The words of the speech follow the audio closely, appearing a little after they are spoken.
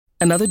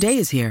Another day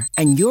is here,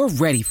 and you're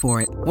ready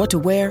for it. What to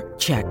wear?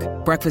 Check.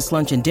 Breakfast,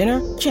 lunch, and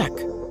dinner? Check.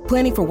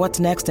 Planning for what's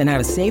next and how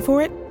to save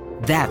for it?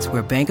 That's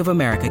where Bank of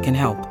America can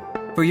help.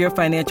 For your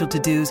financial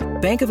to-dos,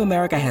 Bank of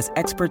America has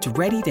experts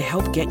ready to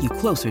help get you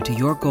closer to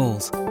your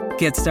goals.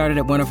 Get started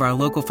at one of our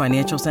local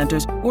financial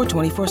centers or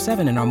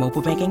 24/7 in our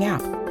mobile banking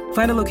app.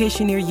 Find a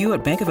location near you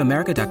at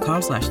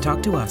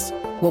bankofamerica.com/talktous.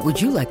 What would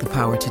you like the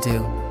power to do?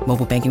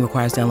 Mobile banking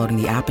requires downloading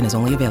the app and is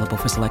only available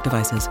for select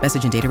devices.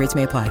 Message and data rates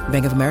may apply.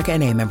 Bank of America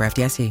N.A., member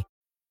FDIC.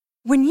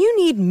 When you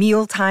need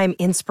mealtime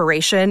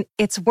inspiration,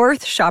 it's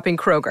worth shopping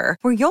Kroger,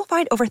 where you'll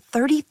find over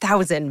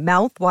 30,000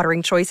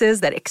 mouth-watering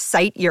choices that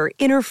excite your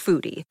inner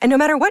foodie. And no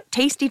matter what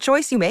tasty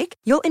choice you make,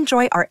 you'll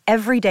enjoy our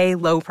everyday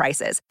low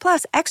prices,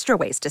 plus extra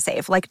ways to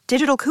save, like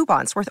digital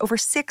coupons worth over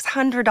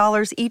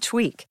 $600 each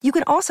week. You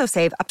can also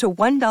save up to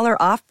 $1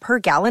 off per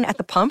gallon at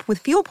the pump with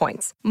fuel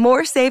points.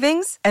 More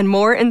savings and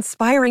more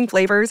inspiring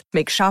flavors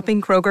make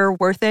shopping Kroger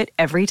worth it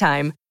every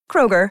time.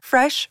 Kroger,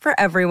 fresh for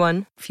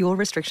everyone. Fuel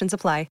restrictions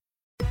apply.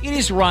 It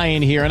is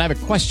Ryan here, and I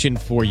have a question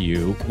for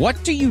you.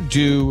 What do you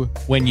do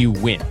when you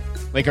win?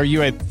 Like, are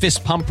you a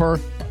fist pumper,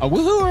 a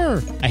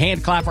woo-hooer, a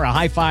hand clapper, a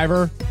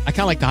high-fiver? I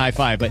kind of like the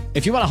high-five, but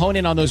if you want to hone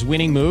in on those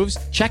winning moves,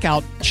 check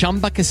out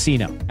Chumba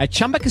Casino. At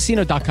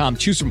ChumbaCasino.com,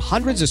 choose from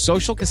hundreds of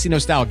social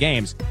casino-style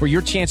games for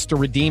your chance to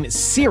redeem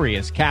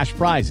serious cash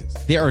prizes.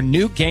 There are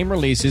new game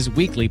releases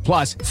weekly,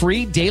 plus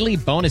free daily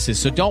bonuses,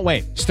 so don't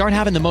wait. Start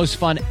having the most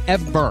fun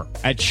ever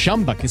at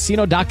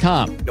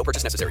ChumbaCasino.com. No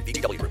purchase necessary.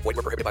 VGW Group. Void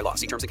where prohibited by law.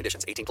 See terms and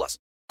conditions. 18+.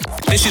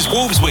 This is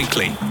Wolves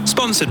Weekly,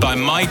 sponsored by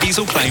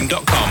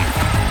MyDieselClaim.com.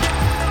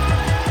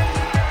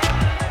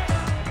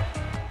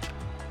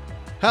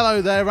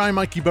 Hello there, I'm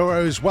Mikey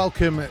Burrows.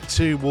 Welcome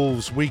to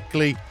Wolves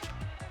Weekly.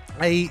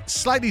 A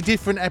slightly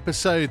different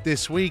episode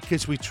this week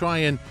as we try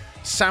and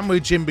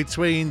sandwich in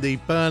between the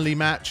Burnley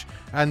match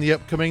and the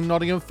upcoming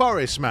Nottingham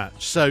Forest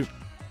match. So,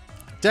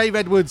 Dave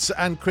Edwards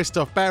and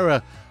Christophe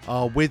Berra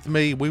are with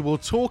me. We will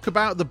talk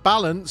about the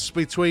balance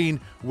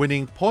between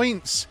winning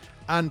points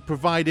and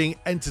providing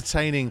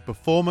entertaining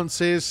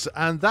performances,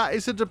 and that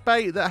is a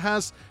debate that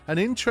has an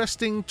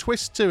interesting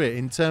twist to it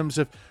in terms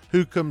of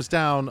who comes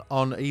down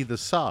on either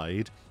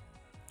side.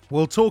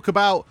 We'll talk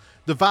about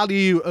the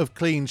value of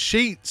clean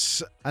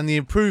sheets and the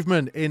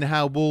improvement in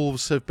how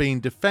Wolves have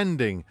been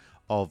defending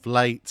of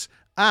late,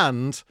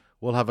 and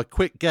we'll have a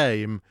quick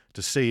game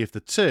to see if the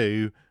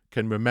two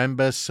can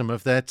remember some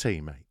of their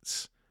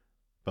teammates.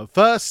 But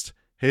first,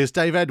 here's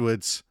Dave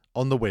Edwards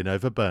on the win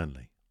over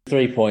Burnley.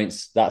 3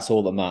 points, that's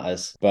all that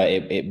matters. But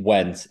it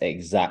went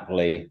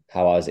exactly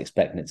how I was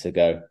expecting it to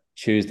go.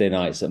 Tuesday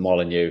nights at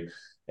Molineux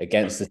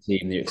against the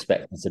team that you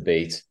expect them to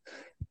beat.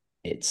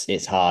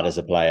 It's hard as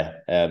a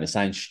player. It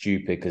sounds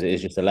stupid because it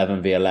is just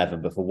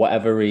 11v11, but for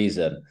whatever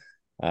reason,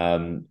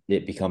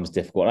 it becomes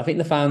difficult. And I think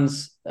the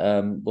fans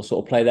will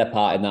sort of play their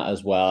part in that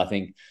as well. I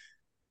think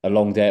a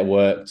long day at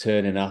work,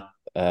 turning up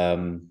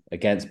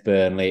against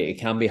Burnley, it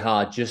can be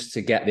hard just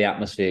to get the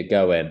atmosphere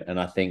going. And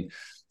I think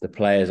the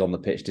players on the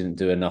pitch didn't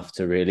do enough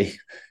to really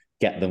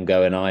get them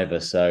going either.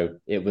 So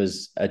it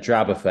was a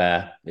drab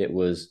affair. It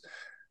was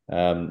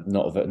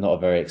not a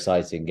very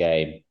exciting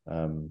game.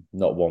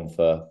 Not one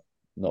for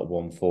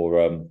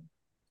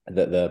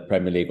that the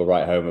Premier League will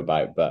write home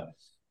about. But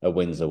a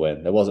win's a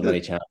win. There wasn't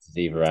many chances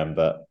either end,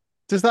 but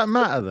does that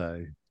matter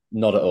though?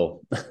 Not at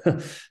all.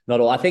 Not at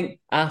all. I think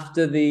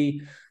after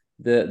the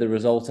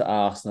result at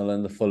Arsenal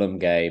and the Fulham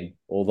game,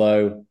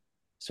 although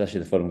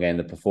especially the Fulham game,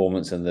 the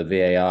performance and the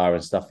VAR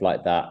and stuff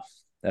like that,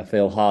 I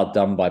feel hard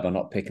done by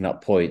not picking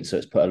up points. So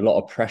it's put a lot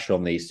of pressure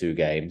on these two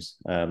games,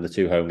 the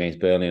two home games,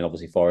 Burnley and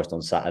obviously Forest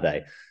on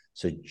Saturday.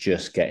 So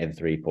just getting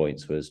 3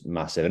 points was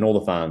massive. And all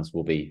the fans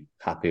will be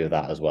happy with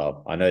that as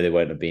well. I know they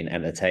won't have been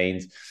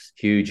entertained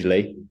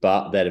hugely,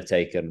 but they'd have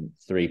taken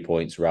 3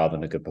 points rather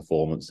than a good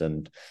performance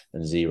and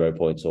 0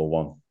 points or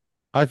one.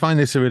 I find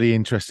this a really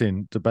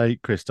interesting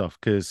debate, Christophe,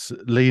 because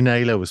Lee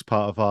Naylor was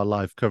part of our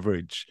live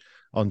coverage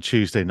on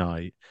Tuesday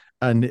night,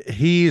 and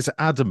he is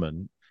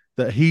adamant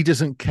that he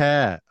doesn't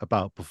care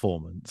about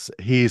performance.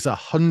 He is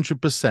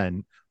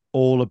 100%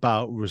 all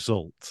about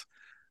result.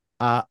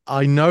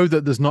 I know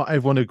that there's not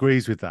everyone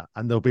agrees with that,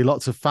 and there'll be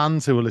lots of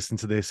fans who will listen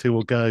to this who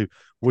will go,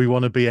 we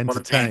want to be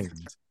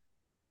entertained.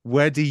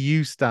 Where do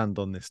you stand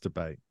on this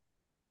debate?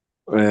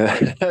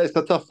 It's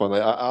a tough one.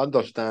 I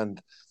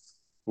understand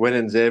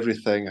winning's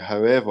everything.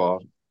 However,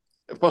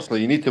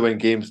 firstly, you need to win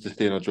games to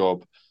stay in a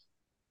job.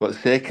 But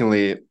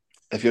secondly,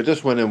 if you're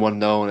just winning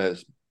 1-0 and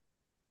it's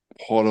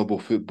horrible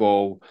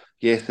football,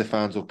 yes, the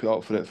fans will put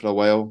up for it for a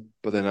while,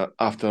 but then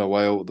after a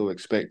while, they'll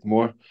expect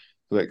more.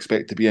 They'll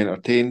expect to be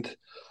entertained.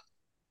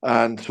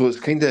 And so it's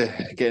kind of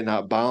getting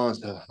that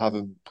balance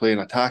of playing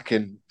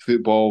attacking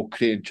football,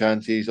 creating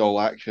chances,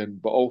 all action,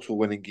 but also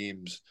winning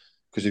games.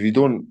 Because if you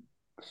don't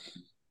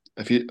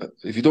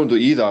do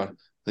either,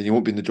 then you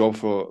won't be in the job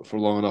for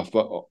long enough.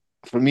 But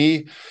for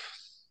me,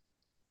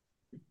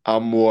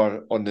 I'm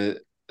more on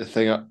the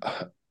thing.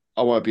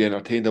 I want to be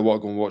entertained. I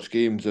want to go and watch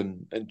games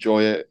and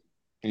enjoy it.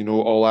 You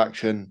know, all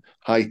action,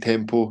 high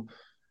tempo.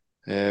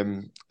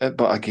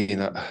 But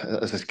again,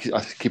 as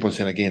I keep on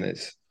saying again,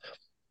 it's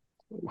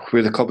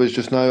where the club is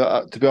just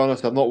now. To be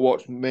honest, I've not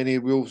watched many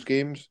Wolves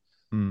games,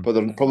 Hmm. but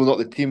they're probably not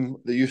the team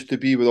they used to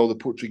be with all the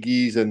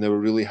Portuguese and they were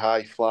really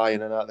high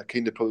flying and that. They're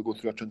kind of probably go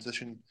through a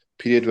transition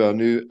period with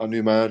a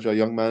new manager, a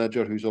young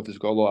manager who's obviously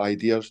got a lot of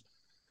ideas.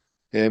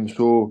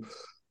 So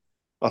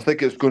I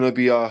think it's going to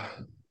be a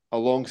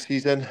long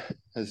season,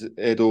 as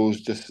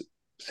Edo's just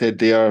said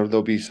there.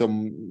 There'll be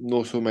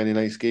not so many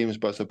nice games,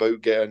 but it's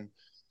about getting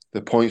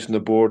the points on the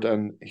board,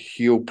 and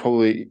he'll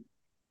probably.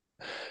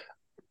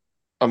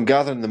 I'm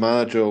gathering the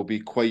manager will be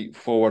quite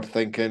forward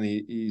thinking.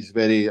 He's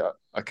very.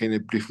 I kind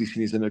of briefly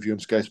seen his interview on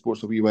Sky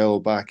Sports a wee while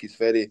back. He's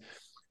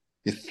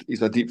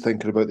a deep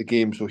thinker about the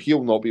game, so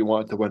he'll not be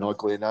wanting to win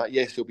ugly in that.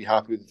 Yes, he'll be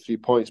happy with the 3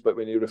 points, but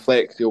when he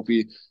reflects, he'll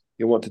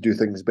want to do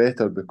things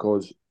better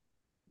because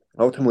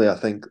ultimately, I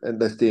think in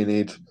this day and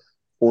age,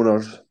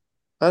 owners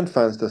and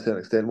fans to a certain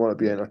extent want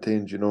to be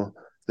entertained.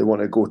 They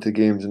want to go to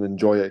games and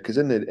enjoy it because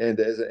in the end,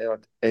 it is an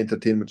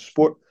entertainment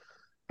sport.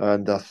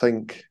 And I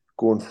think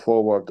going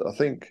forward, I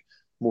think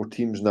more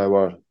teams now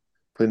are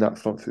playing that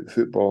front foot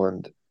football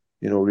and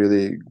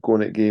really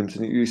going at games.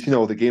 And you've seen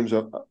all the games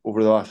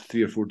over the last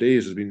 3 or 4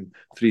 days. There's been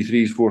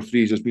 3-3s,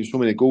 4-3s. There's been so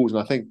many goals,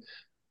 and I think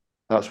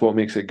that's what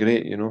makes it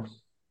great.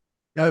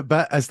 Yeah,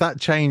 but has that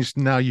changed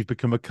now you've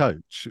become a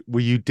coach? Were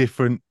you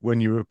different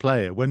when you were a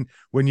player? When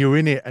you're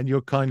in it and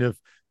your kind of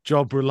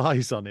job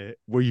relies on it,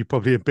 were you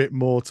probably a bit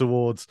more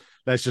towards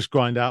let's just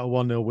grind out a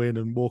 1-0 win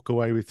and walk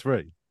away with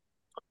 3?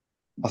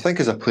 I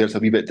think as a player, it's a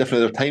wee bit different.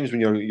 There are times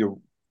when you're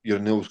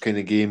in those kind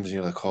of games and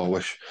you're like, oh, I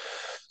wish.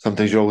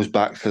 Sometimes you're always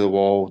back to the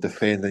wall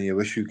defending. You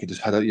wish you could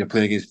just had it. You're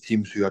playing against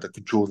teams who had a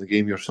control of the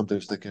game. You're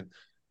sometimes thinking,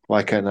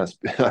 why can't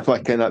that why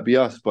can't that be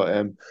us?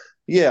 But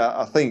yeah,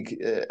 I think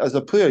as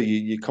a player,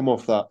 you come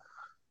off that.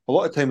 A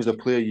lot of times as a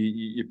player,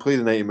 you play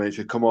the 90 minutes,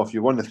 you come off,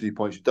 you won the 3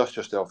 points, you dust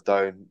yourself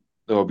down.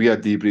 There will be a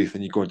debrief,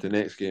 and you go into the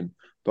next game.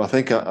 But I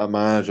think a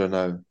manager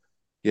now,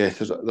 yes,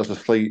 there's a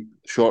slight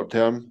short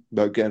term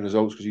about getting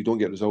results because you don't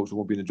get results, you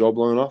won't be in the job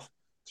long enough,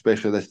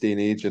 especially this day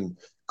and age, and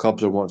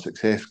clubs are wanting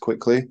success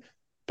quickly.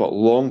 But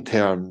long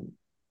term,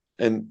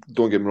 and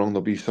don't get me wrong,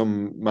 there'll be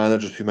some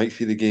managers who might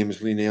see the game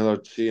as Lee Naylor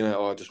saying,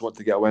 "Oh, I just want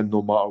to get a win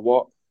no matter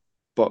what."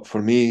 But for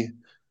me,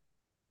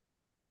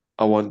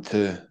 I want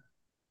to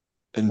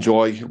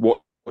enjoy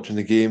watching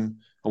the game.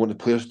 I want the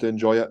players to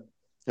enjoy it,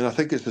 and I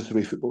think it's just the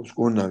way football's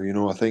going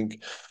now. I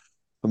think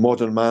the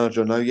modern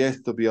manager now, yes,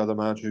 there'll be other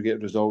managers who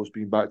get results,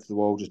 being back to the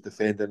wall, just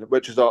defending,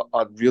 which is a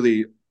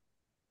really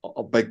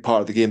a big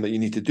part of the game that you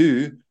need to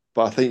do.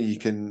 But I think you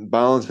can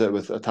balance it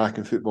with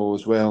attacking football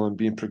as well and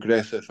being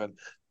progressive and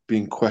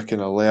being quick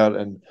and alert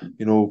and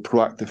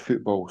proactive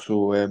football.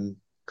 So,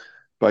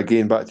 but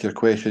again, back to your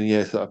question,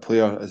 yes, that a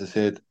player, as I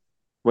said,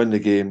 win the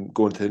game,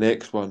 go into the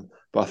next one.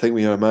 But I think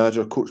when you're a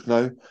manager, coach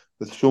now,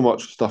 with so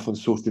much stuff on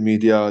social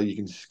media, you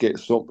can get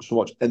so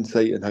much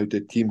insight in how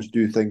the teams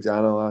do things,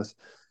 analyse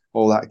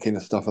all that kind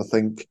of stuff. I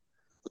think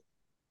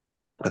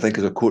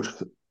as a coach,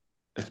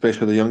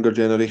 especially the younger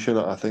generation,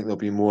 I think they'll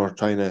be more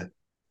trying to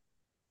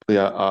play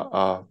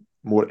a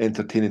more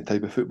entertaining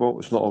type of football.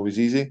 It's not always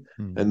easy,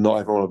 and not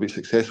everyone will be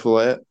successful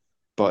at it.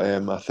 But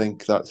I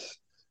think that's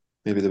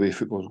maybe the way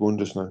football's going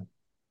just now.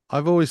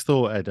 I've always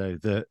thought, Edo,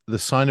 that the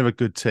sign of a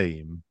good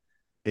team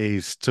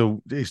is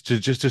to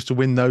just to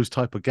win those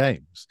type of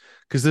games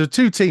because there are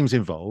two teams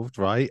involved,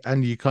 right?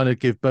 And you kind of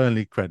give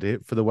Burnley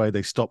credit for the way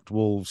they stopped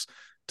Wolves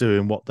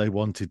doing what they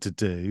wanted to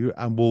do,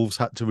 and Wolves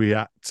had to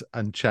react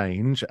and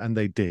change, and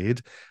they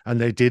did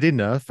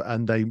enough,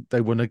 and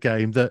they won a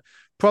game that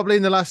probably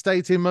in the last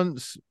 18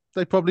 months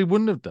they probably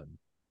wouldn't have done.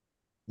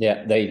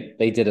 Yeah,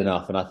 they did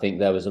enough, and I think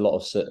there was a lot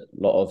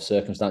of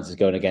circumstances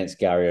going against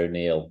Gary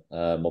O'Neill.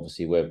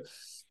 Obviously, with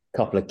a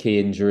couple of key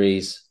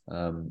injuries,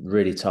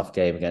 really tough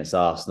game against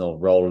Arsenal.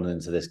 Rolling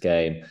into this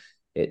game,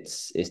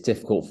 it's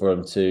difficult for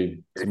him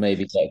to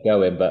maybe get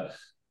going. But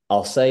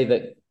I'll say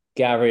that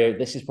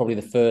this is probably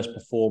the first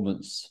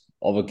performance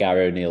of a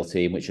Gary O'Neill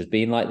team which has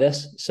been like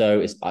this.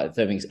 So I don't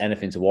think it's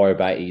anything to worry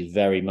about. He's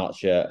very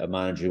much a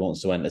manager who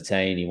wants to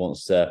entertain. He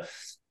wants to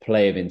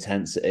play of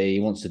intensity. He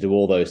wants to do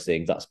all those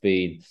things. That's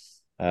been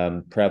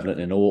prevalent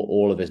in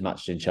all of his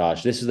matches in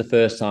charge. This is the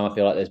first time I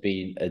feel like there's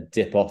been a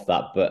dip off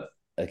that. But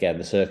again,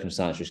 the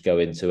circumstances go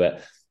into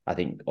it. I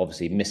think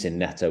obviously missing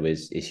Neto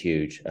is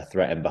huge, a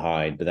threat in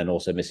behind, but then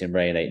also missing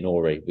Ray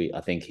Nori.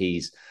 I think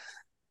he's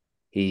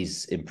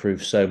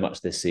improved so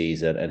much this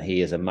season, and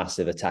he is a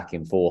massive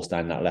attacking force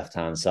down that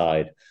left-hand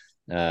side.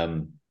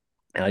 And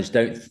I just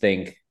don't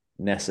think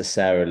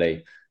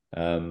necessarily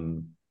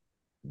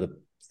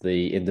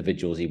the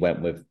individuals he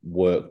went with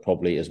worked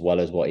probably as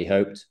well as what he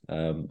hoped.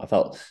 I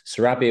felt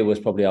Sarabia was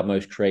probably our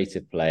most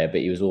creative player,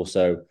 but he was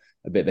also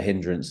a bit of a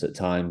hindrance at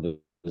times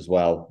as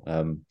well.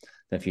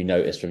 If you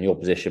noticed from your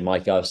position,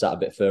 Mike, I was sat a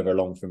bit further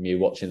along from you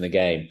watching the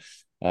game.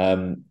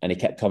 And he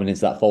kept coming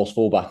into that false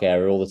fullback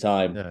area all the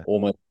time,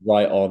 almost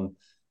right on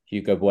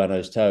Hugo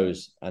Bueno's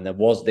toes. And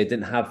they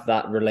didn't have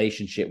that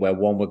relationship where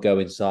one would go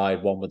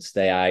inside, one would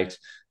stay out,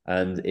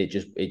 and it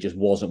just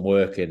wasn't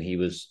working. He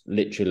was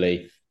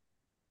literally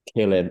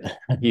killing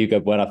Hugo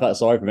Bueno. I felt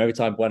sorry for him. Every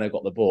time Bueno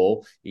got the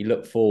ball, he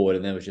looked forward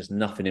and there was just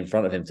nothing in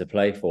front of him to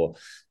play for.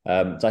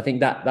 So I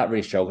think that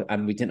really struggled.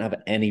 And we didn't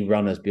have any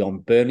runners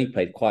beyond. Burnley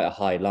played quite a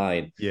high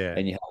line. Yeah.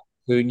 And you had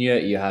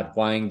Cunha, you had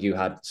Wang, you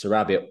had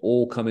Sarabia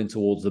all coming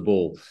towards the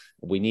ball.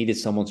 We needed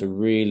someone to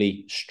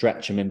really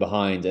stretch him in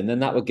behind. And then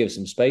that would give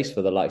some space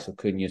for the likes of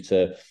Cunha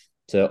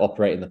to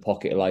operate in the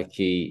pocket like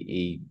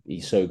he's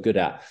so good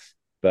at.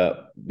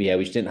 But yeah,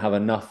 we just didn't have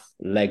enough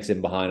legs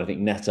in behind. I think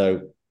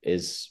Neto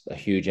is a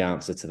huge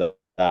answer to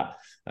that.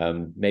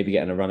 Maybe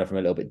getting a runner from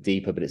a little bit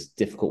deeper, but it's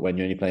difficult when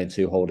you're only playing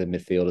two holding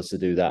midfielders to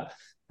do that.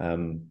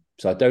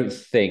 So I don't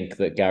think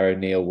that Gary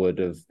O'Neill would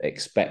have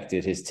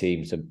expected his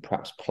team to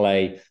perhaps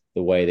play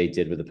the way they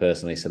did with the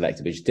person they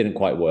selected. It just didn't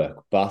quite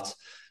work. But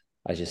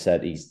as you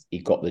said, he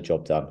got the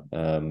job done.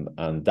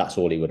 And that's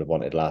all he would have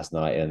wanted last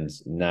night. And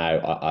now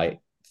I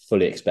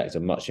fully expect a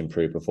much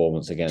improved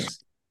performance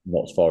against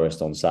Notts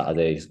Forest on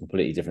Saturday. It's a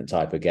completely different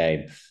type of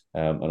game.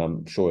 And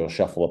I'm sure he'll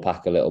shuffle the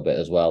pack a little bit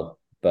as well.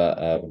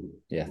 But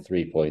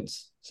 3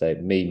 points. So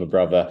me, my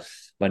brother,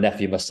 my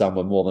nephew, my son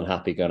were more than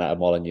happy going out of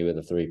Molineux with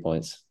the 3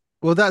 points.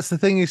 Well, that's the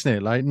thing, isn't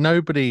it? Like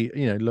nobody,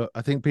 look,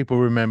 I think people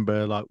will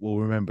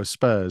remember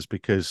Spurs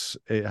because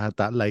it had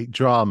that late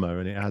drama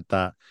and it had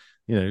that,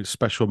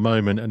 special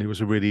moment and it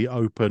was a really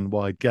open,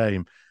 wide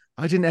game.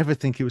 I didn't ever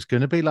think it was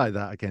going to be like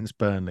that against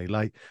Burnley.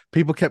 Like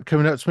people kept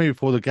coming up to me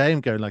before the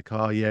game going like,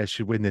 oh yeah,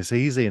 should win this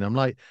easy. And I'm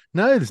like,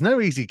 no, there's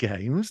no easy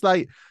games.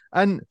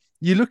 And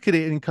you look at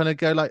it and kind of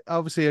go like,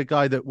 obviously a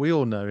guy that we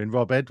all know in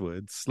Rob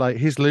Edwards, like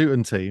his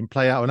Luton team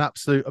play out an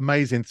absolute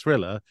amazing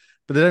thriller,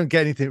 but they don't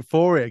get anything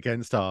for it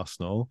against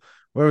Arsenal.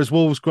 Whereas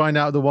Wolves grind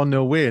out the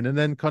 1-0 win. And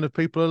then kind of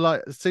people are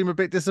like, seem a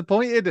bit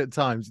disappointed at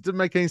times. It doesn't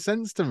make any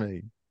sense to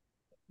me.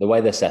 The way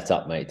they're set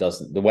up, mate,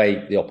 doesn't. The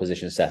way the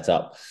opposition set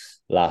up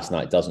last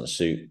night doesn't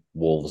suit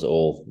Wolves at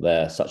all.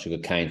 They're such a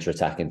good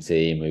counter-attacking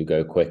team who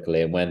go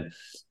quickly. And when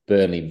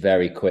Burnley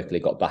very quickly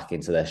got back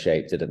into their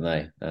shape, didn't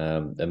they?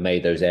 And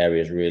made those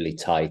areas really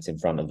tight in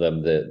front of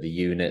them. The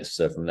units,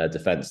 so from their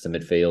defence to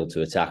midfield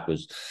to attack,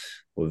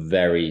 were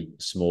very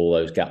small.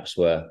 Those gaps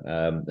were,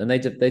 and they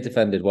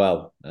defended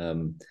well.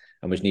 And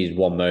we just needed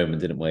one moment,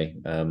 didn't we?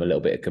 A little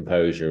bit of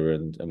composure,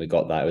 and we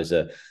got that. It was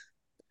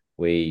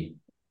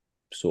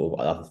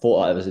I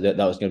thought that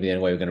was going to be the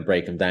only way we were going to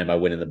break them down by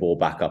winning the ball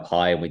back up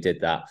high, and we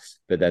did that.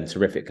 But then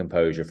terrific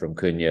composure from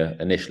Cunha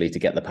initially to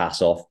get the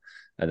pass off,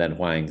 and then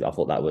Wang. I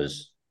thought it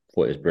was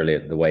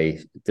brilliant the way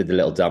he did the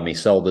little dummy,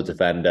 sold the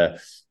defender,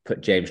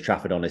 put James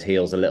Trafford on his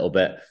heels a little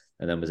bit,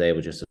 and then was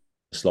able just to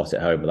slot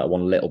it home with that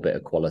one little bit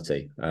of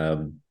quality,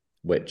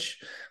 which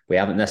we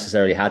haven't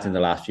necessarily had in the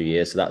last few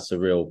years. So that's a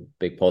real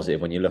big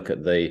positive when you look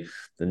at the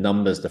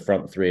numbers the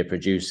front three are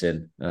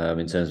producing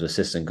in terms of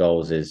assists and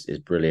goals is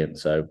brilliant.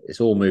 So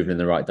it's all moving in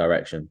the right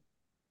direction.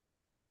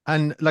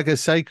 And like I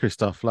say,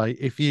 Christophe, like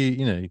if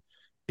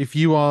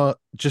you are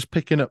just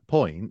picking up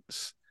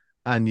points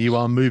and you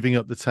are moving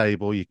up the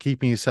table, you're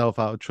keeping yourself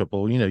out of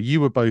trouble.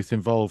 You were both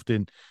involved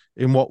in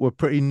what were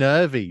pretty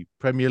nervy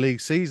Premier League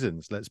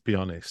seasons, let's be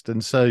honest.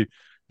 And so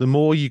the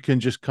more you can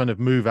just kind of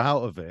move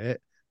out of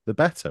it, the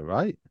better,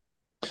 right?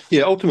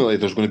 Yeah, ultimately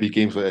there's going to be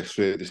games like this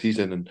throughout the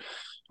season, and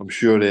I'm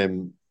sure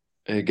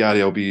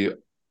Gary will be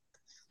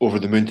over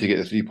the moon to get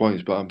the 3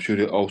 points, but I'm sure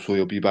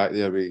he'll be back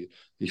there with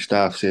his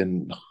staff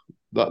saying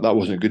that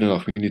wasn't good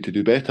enough, we need to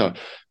do better,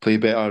 play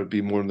better,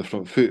 be more on the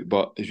front foot.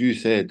 But as you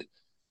said,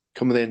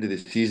 coming the end of the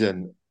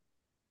season,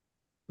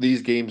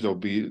 these games will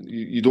be,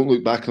 you don't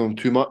look back on them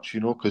too much,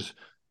 because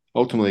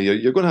ultimately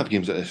you're going to have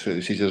games like this throughout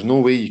the season. There's no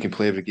way you can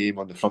play every game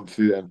on the front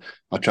foot and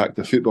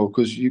attractive football,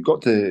 because you've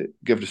got to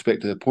give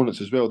respect to the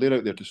opponents as well. They're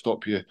out there to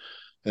stop you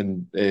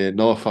and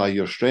nullify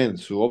your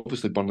strengths. So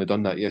obviously Burnley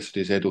done that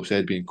yesterday, as Edo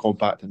said, being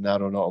compact and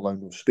narrow, not allowing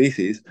those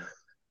spaces.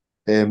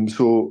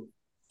 So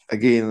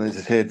again, as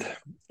I said,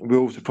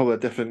 Wolves are probably a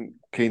different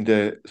kind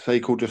of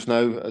cycle just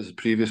now, as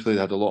previously they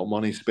had a lot of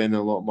money, spending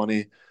a lot of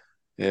money.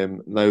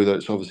 Now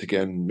that's obviously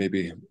getting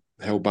maybe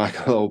held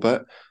back a little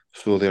bit.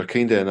 So they're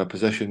kind of in a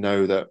position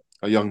now that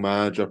a young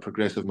manager,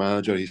 progressive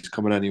manager, he's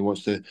coming in, he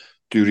wants to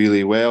do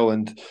really well.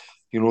 And,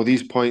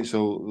 these points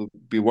will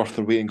be worth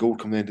their weight in gold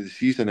come the end of the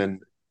season.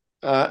 And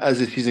as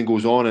the season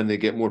goes on and they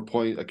get more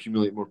points,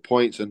 accumulate more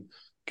points and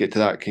get to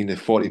that kind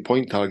of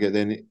 40-point target,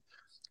 then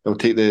they'll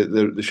take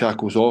the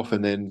shackles off,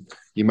 and then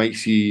you might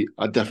see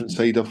a different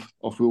side of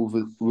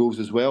Wolves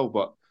as well.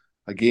 But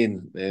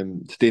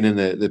again, staying in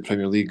the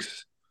Premier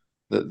League's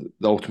the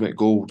ultimate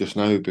goal just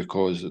now,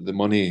 because the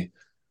money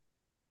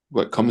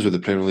what comes with the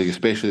Premier League,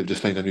 especially they've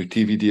just signed a new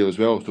TV deal as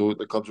well, so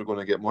the clubs are going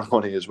to get more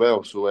money as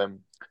well. So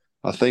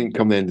I think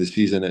come the end of the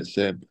season, it's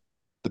the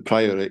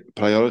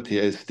priority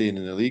is staying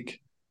in the league,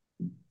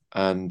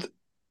 and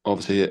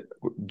obviously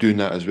doing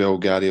that as well.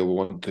 Gary will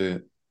want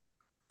to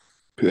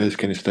put his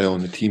kind of style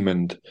on the team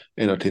and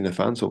entertain the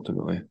fans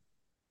ultimately.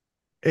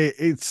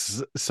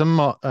 It's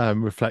somewhat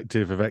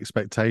reflective of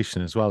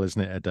expectation as well,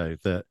 isn't it, Edo?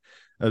 That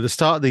at the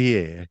start of the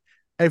year,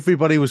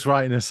 everybody was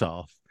writing us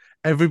off.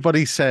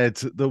 Everybody said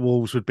that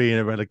Wolves would be in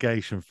a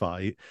relegation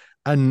fight.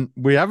 And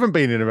we haven't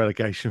been in a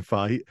relegation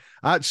fight.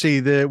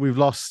 Actually, we've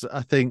lost,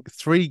 I think,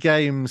 3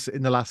 games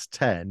in the last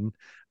 10,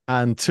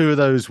 and 2 of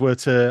those were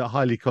to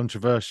highly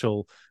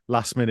controversial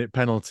last-minute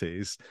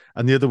penalties,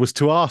 and the other was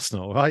to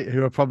Arsenal, right?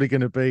 Who are probably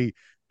going to be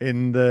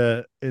in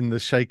the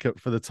shake-up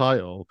for the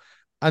title.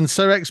 And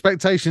so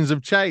expectations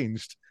have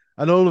changed.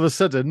 And all of a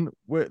sudden,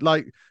 we're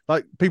like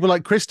people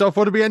like Christophe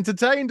want to be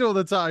entertained all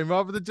the time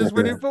rather than just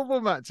winning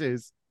football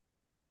matches.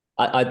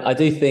 I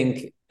do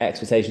think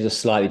expectations have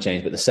slightly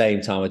changed, but at the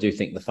same time, I do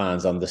think the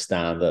fans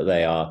understand that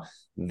they are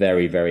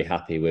very, very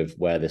happy with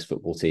where this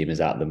football team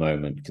is at the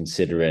moment,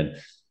 considering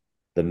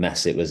the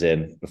mess it was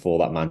in before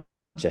that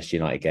Manchester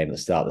United game at the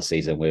start of the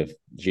season, with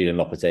Julian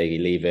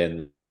Lopetegui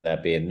leaving, there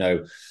being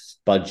no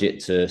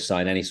budget to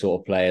sign any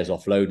sort of players,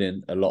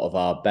 offloading a lot of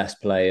our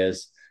best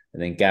players.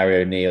 And then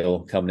Gary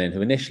O'Neill coming in,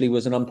 who initially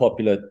was an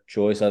unpopular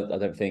choice. I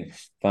don't think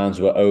fans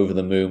were over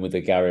the moon with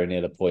the Gary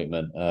O'Neill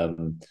appointment.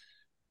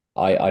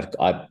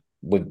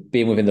 With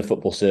being within the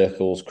football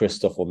circles,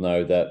 Christophe will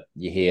know that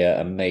you hear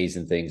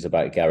amazing things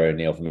about Gary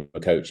O'Neill from a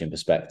coaching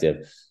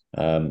perspective.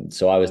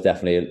 So I was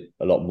definitely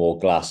a lot more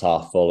glass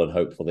half full and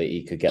hopeful that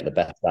he could get the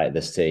best out of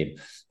this team.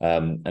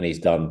 And he's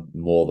done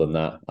more than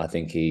that. I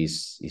think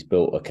he's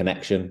built a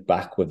connection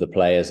back with the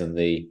players and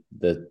the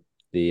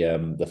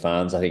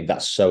fans. I think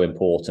that's so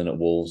important at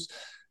Wolves.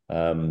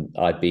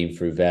 I've been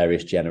through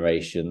various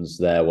generations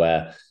there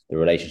where the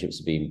relationships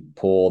have been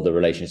poor, the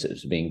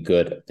relationships have been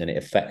good, and it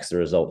affects the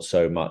results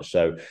so much.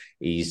 So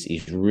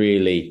he's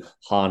really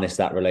harnessed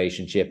that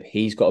relationship.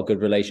 He's got a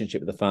good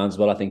relationship with the fans.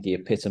 Well, I think he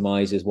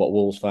epitomizes what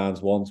Wolves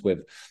fans want with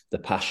the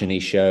passion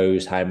he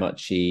shows, how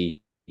much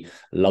he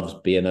loves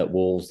being at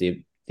Wolves,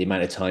 the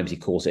amount of times he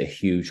calls it a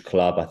huge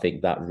club. I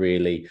think that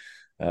really,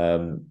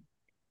 the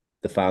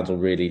fans will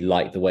really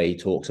like the way he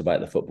talks about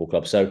the football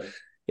club. So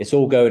it's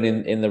all going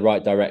in the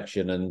right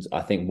direction, and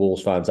I think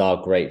Wolves fans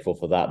are grateful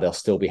for that. They'll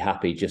still be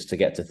happy just to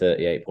get to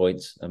 38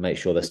 points and make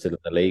sure they're still in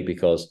the league,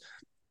 because,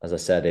 as I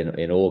said,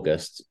 in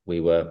August, we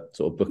were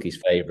sort of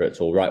bookies' favourites,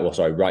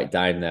 right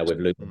down there with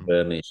Luton,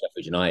 Burnley and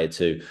Sheffield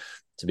United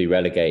to be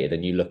relegated.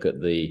 And you look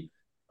at the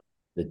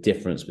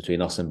difference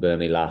between us and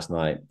Burnley last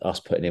night, us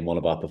putting in one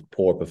of our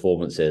poor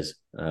performances,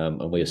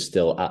 and we are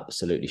still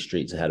absolutely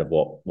streets ahead of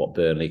what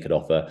Burnley could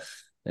offer.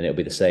 And it'll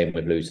be the same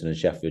with Luton and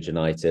Sheffield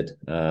United.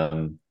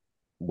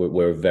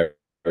 We're a very,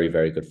 very,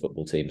 very good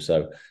football team.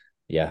 So,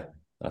 yeah,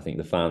 I think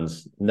the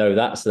fans know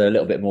that. So they're a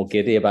little bit more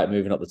giddy about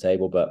moving up the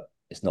table, but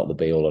it's not the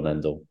be-all and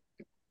end-all.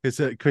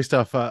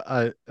 Christophe,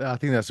 I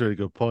think that's a really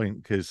good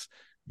point, because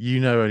you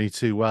know only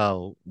too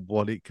well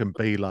what it can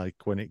be like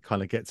when it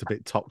kind of gets a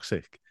bit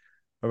toxic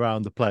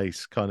around the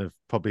place, kind of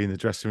probably in the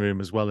dressing room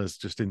as well as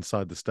just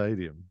inside the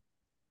stadium.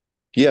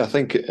 Yeah, I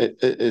think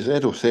as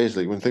Edo says,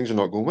 like when things are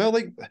not going well,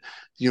 like,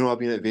 I've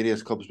been at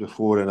various clubs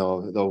before and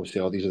they always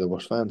say, these are the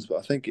worst fans. But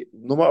I think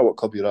no matter what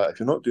club you're at, if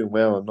you're not doing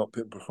well and not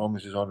putting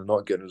performances on and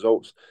not getting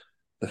results,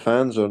 the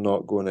fans are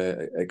not going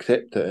to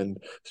accept it.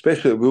 And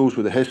especially at Wolves,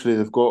 with the history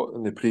they've got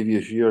in the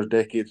previous years,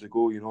 decades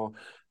ago,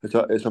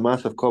 it's a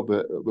massive club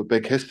with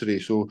big history.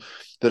 So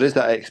there is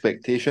that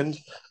expectation.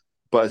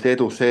 But as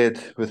Edo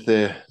said, with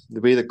the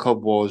way the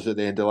club was at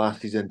the end of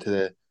last season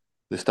to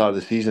the start of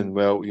the season,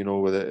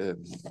 with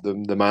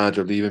the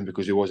manager leaving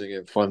because he wasn't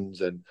getting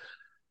funds and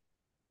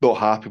not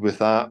happy with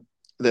that.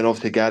 Then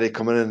obviously Gary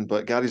coming in,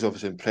 but Gary's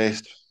obviously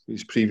impressed.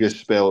 His previous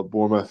spell at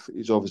Bournemouth,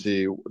 he's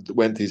obviously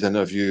went to his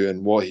interview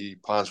and what he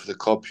plans for the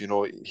club.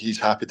 He's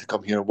happy to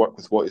come here and work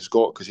with what he's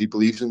got because he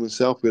believes in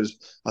himself. Whereas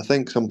I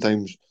think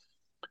sometimes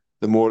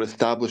the more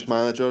established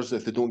managers,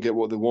 if they don't get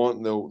what they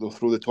want, they'll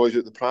throw the toys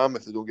out the pram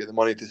if they don't get the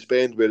money to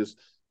spend. Whereas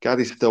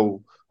Gary's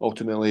still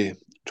ultimately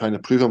trying to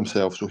prove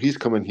himself. So he's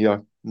coming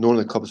here, knowing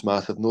the club's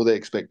massive, know the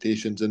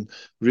expectations, and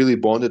really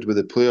bonded with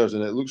the players.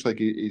 And it looks like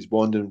he's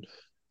bonding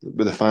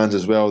with the fans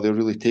as well. They're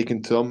really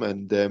taking to him.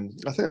 And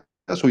I think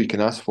that's what you can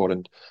ask for.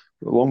 And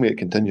long may it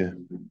continue.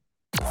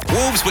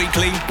 Wolves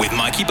Weekly with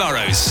Mikey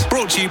Burrows.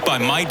 Brought to you by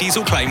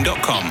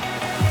MyDieselClaim.com.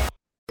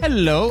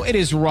 Hello, it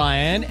is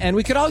Ryan, and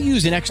we could all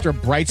use an extra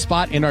bright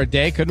spot in our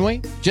day, couldn't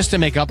we? Just to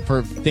make up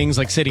for things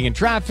like sitting in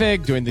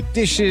traffic, doing the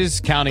dishes,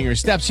 counting your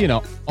steps,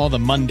 all the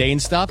mundane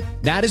stuff.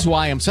 That is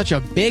why I'm such a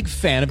big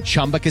fan of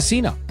Chumba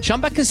Casino.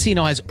 Chumba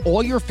Casino has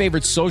all your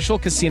favorite social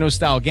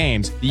casino-style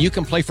games that you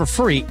can play for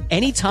free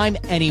anytime,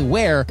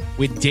 anywhere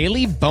with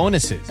daily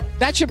bonuses.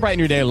 That should brighten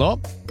your day a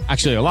little.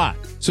 Actually, a lot.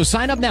 So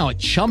sign up now at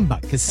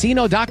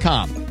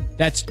ChumbaCasino.com.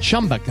 That's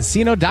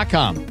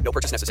ChumbaCasino.com. No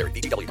purchase necessary.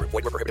 VGW Group.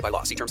 Void where prohibited by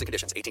law. See terms and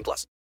conditions.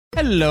 18+.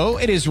 Hello,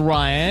 it is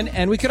Ryan,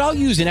 and we could all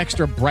use an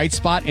extra bright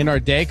spot in our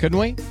day, couldn't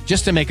we?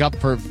 Just to make up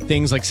for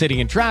things like sitting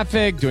in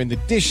traffic, doing the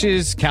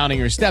dishes, counting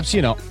your steps,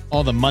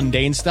 all the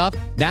mundane stuff.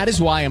 That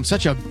is why I'm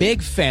such a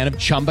big fan of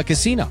Chumba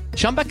Casino.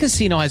 Chumba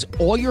Casino has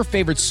all your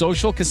favorite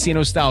social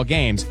casino-style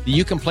games that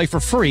you can play for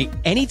free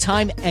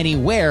anytime,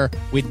 anywhere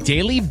with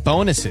daily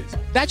bonuses.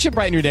 That should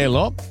brighten your day a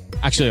little.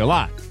 Actually, a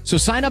lot. So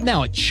sign up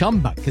now at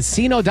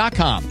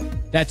ChumbaCasino.com.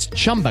 That's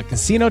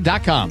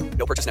ChumbaCasino.com.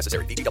 No purchase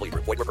necessary. VGW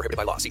Group. Void where prohibited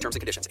by law. See terms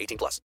and conditions.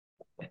 18+.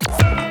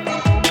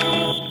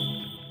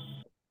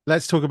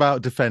 Let's talk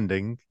about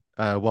defending.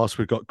 whilst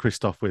we've got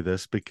Christophe with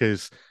us,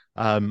 because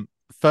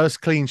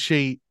first clean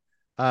sheet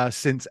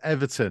since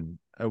Everton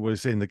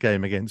was in the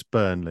game against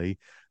Burnley.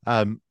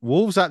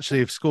 Wolves actually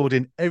have scored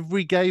in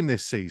every game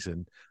this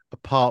season,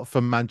 apart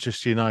from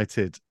Manchester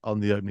United on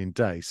the opening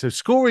day. So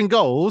scoring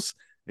goals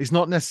is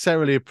not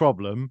necessarily a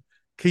problem.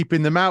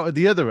 Keeping them out at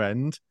the other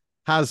end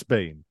has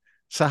been.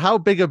 So how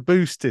big a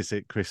boost is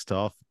it,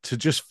 Christophe, to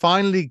just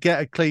finally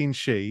get a clean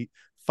sheet,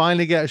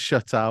 finally get a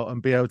shutout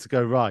and be able to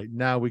go, right,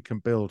 now we can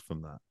build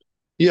from that?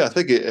 Yeah, I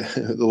think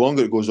the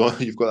longer it goes on,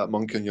 you've got that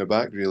monkey on your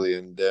back, really.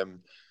 And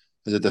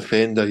as a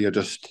defender, you're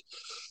just,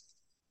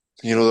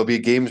 there'll be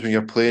games when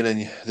you're playing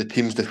and the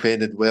team's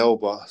defended well,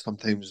 but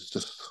sometimes it's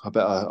just a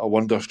bit of a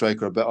wonder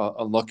strike or a bit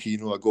unlucky.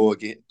 A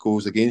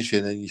goes against you,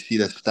 and then you see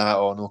this stat,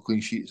 no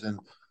clean sheets and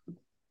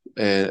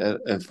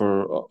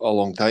for a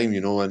long time,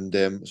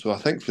 and so I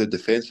think for the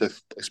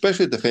defensive,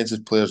 especially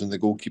defensive players and the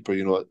goalkeeper,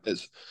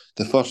 it's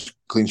the first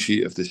clean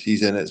sheet of the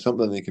season. It's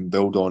something they can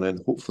build on,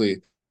 and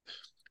hopefully,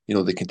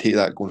 they can take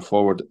that going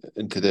forward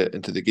into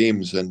the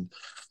games.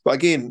 But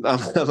again,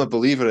 I'm a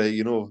believer.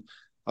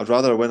 I'd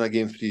rather win a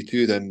game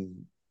 3-2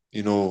 than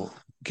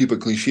keep a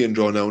clean sheet and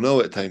draw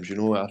 0-0 at times.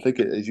 I think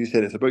as you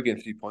said, it's about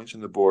getting 3 points on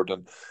the board,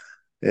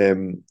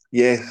 and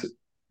yes,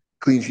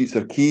 clean sheets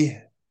are key.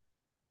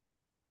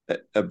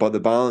 But the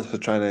balance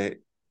of trying to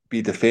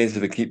be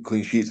defensive and keep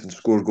clean sheets and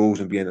score goals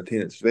and be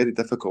entertaining, it's very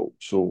difficult.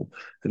 So,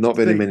 and not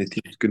very many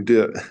teams can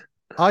do it.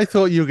 I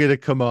thought you were going to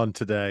come on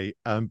today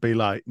and be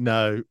like,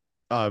 no,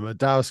 I'm a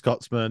Dow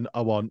Scotsman.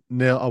 I want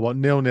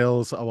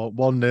nil-nils. I want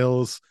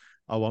 1-0s.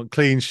 I want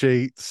clean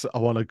sheets. I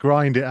want to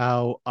grind it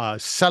out.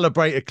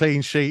 Celebrate a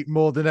clean sheet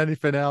more than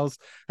anything else.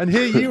 And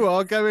here you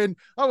are going,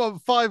 I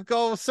want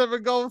 5-goal,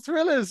 7-goal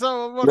thrillers.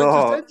 I want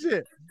to just edge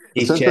it.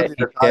 He's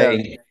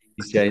changed.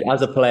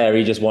 As a player,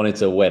 he just wanted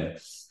to win.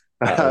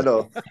 I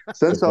know.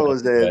 Since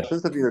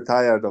I've been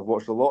retired, I've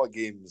watched a lot of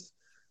games,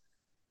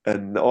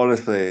 and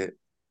honestly,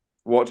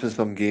 watching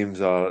some games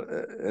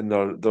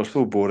they're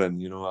so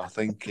boring. I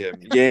think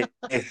yes,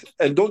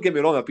 and don't get me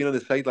wrong, I've been on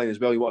the sideline as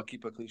well. You want to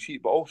keep a clean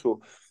sheet, but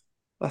also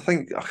I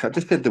think I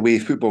just said the way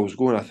football's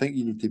going. I think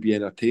you need to be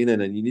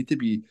entertaining and you need to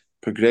be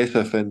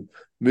progressive and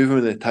moving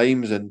with the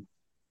times. And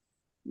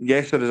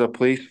yes, there is a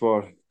place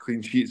for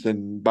clean sheets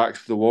and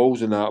backs to the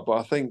walls and that, but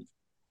I think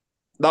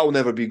that will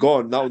never be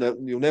gone.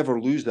 You'll never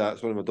lose that.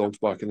 Sorry, my dog's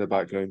barking in the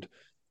background.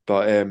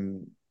 But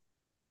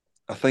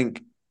I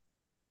think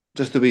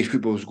just the way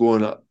football's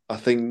going, I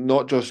think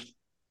not just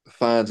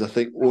fans, I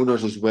think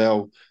owners as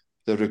well,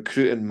 they're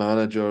recruiting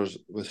managers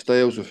with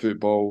styles of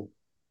football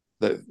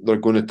that they're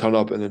going to turn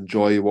up and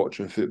enjoy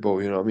watching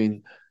football. You know what I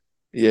mean?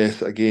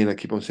 Yes, again, I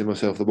keep on saying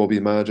myself, there will be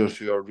managers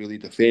who are really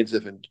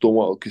defensive and don't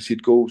want to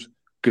concede goals.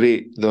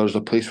 Great, there's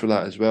a place for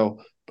that as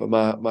well. But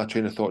my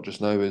train of thought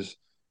just now is,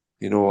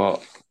 you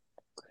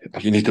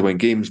need to win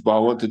games, but I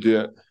want to do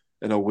it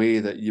in a way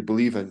that you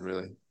believe in,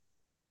 really.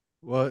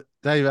 Well,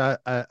 Dave,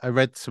 I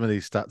read some of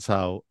these stats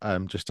out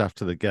just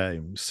after the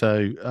game.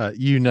 So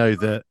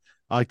that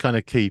I kind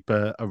of keep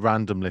a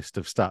random list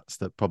of stats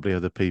that probably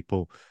other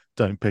people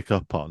don't pick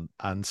up on.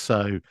 And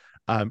so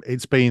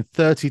it's been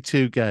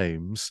 32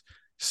 games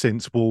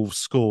since Wolves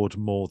scored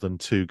more than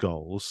 2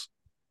 goals.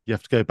 You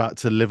have to go back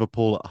to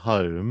Liverpool at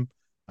home,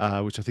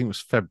 which I think was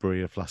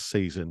February of last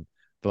season,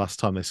 the last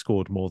time they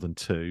scored more than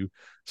 2.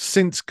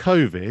 Since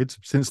COVID,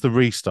 since the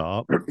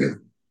restart,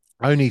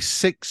 only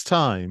 6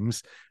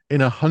 times in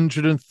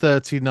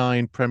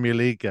 139 Premier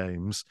League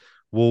games,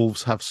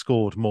 Wolves have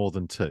scored more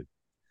than 2.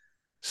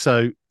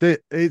 So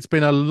it's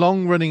been a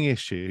long-running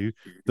issue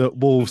that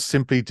Wolves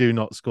simply do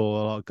not score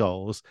a lot of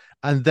goals.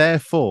 And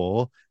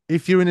therefore,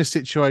 if you're in a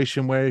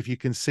situation where if you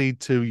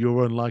concede 2,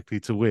 you're unlikely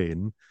to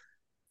win,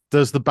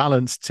 does the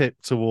balance tip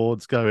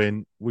towards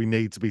going, we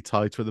need to be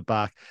tighter at the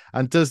back?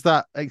 And does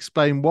that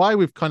explain why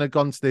we've kind of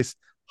gone to this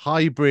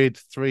hybrid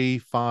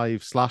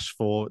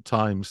 3-5/4 at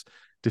times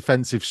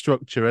defensive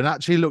structure and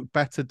actually looked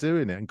better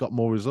doing it and got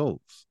more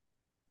results?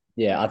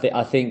 Yeah,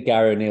 I think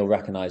Gary O'Neill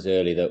recognised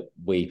early that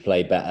we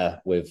play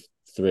better with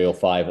 3 or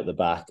 5 at the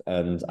back.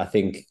 And I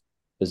think,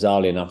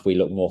 bizarrely enough, we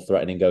look more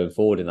threatening going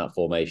forward in that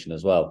formation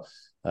as well.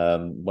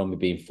 When we've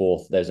been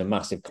fourth, there's a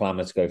massive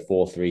clamour to go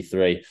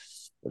 4-3-3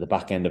 at the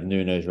back end of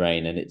Nuno's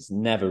reign, and it's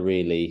never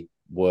really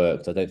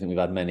worked. I don't think we've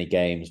had many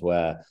games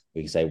where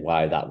we can say,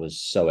 wow, that was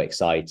so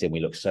exciting. We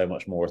look so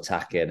much more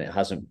attacking. It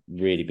hasn't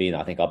really been.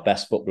 I think our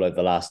best football over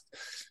the last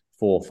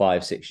 4,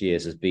 5, 6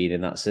 years has been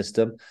in that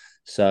system.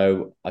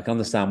 So I can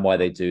understand why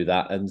they do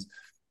that. And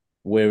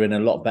we're in a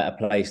lot better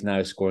place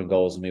now scoring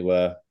goals than we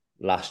were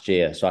last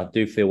year. So I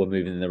do feel we're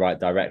moving in the right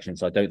direction.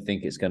 So I don't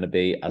think it's going to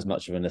be as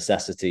much of a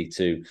necessity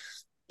to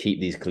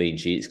keep these clean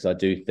sheets, because I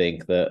do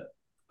think that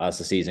as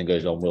the season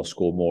goes on, we'll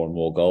score more and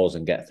more goals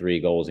and get 3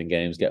 goals in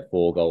games, get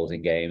 4 goals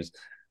in games,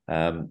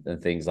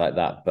 and things like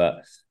that.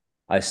 But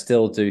I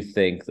still do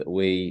think that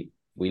we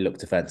look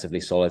defensively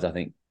solid. I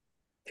think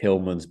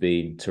Kilman's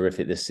been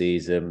terrific this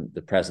season.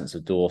 The presence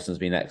of Dawson's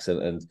been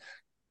excellent. And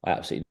I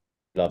absolutely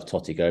love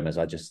Totti Gomez.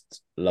 I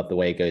just love the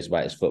way he goes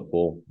about his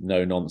football.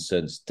 No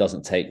nonsense,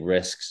 doesn't take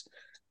risks.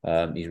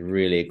 He's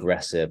really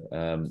aggressive,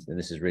 and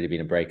this has really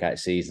been a breakout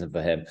season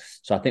for him.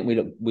 So I think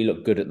we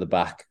look good at the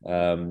back.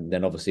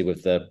 Then obviously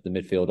with the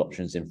midfield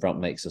options in front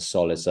makes us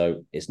solid.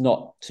 So it's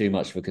not too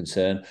much of a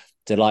concern.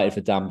 Delighted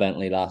for Dan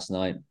Bentley last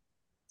night.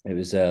 It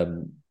was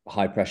a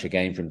high pressure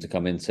game for him to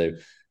come into,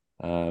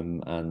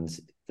 and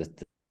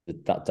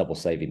that double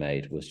save he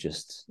made was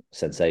just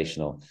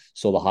sensational.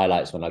 Saw the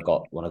highlights when I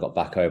got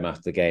back home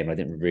after the game. I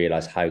didn't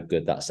realise how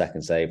good that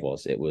second save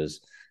was.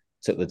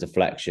 Took the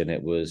deflection.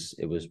 It was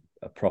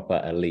a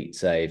proper elite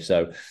save.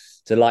 So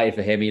delighted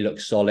for him. He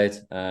looked solid.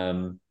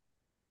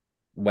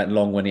 Went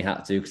long when he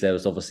had to because there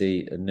was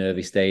obviously a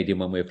nervy stadium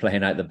when we were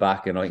playing out the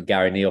back, and I think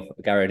Gary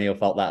Neal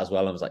felt that as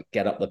well. I was like,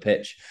 get up the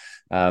pitch.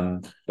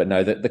 But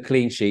no, the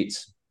clean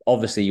sheets.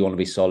 Obviously, you want to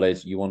be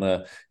solid. You want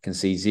to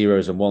concede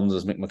zeros and ones,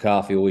 as Mick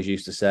McCarthy always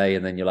used to say,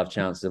 and then you'll have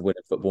chances of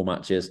winning football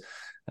matches.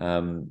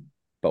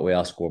 But we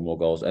are scoring more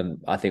goals.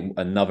 And I think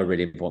another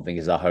really important thing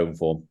is our home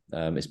form.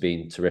 It's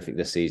been terrific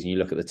this season. You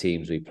look at the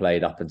teams we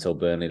played up until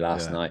Burnley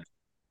last night,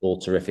 all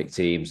terrific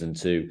teams, and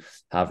to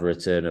have a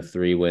return of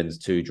 3 wins,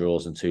 2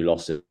 draws and 2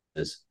 losses,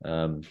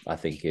 I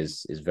think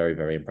is very,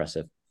 very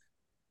impressive.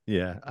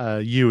 Yeah,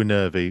 you and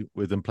Nervy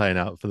with them playing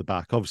out for the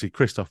back. Obviously,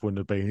 Christophe wouldn't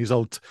have been. He's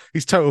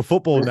total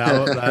football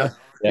now up there.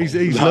 Yeah.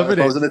 He's loving it.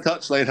 If I was in the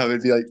touchline, I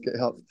would be like, get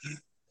help.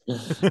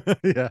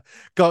 Yeah,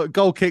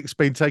 goal kicks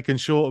been taken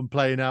short and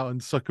playing out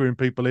and suckering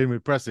people in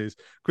with presses.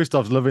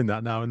 Christophe's loving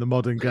that now in the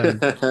modern game.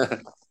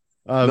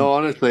 No,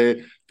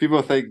 honestly,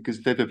 people think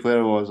because the type of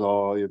player I was,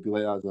 you'd be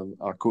like that as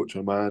a coach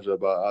or manager,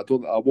 but I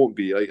won't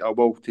be. I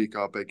will take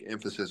a big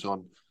emphasis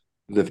on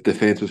the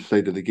defensive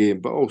side of the game,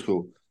 but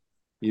also,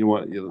 you know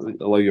what, you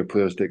allow your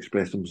players to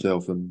express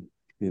themselves and,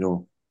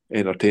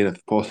 entertain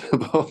if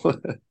possible.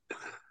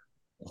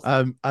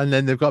 And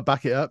then they've got to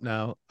back it up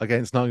now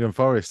against Nottingham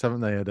Forest,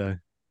 haven't they, Edo?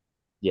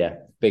 Yeah,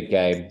 big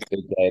game.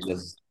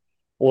 There's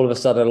all of a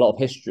sudden a lot of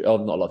history, or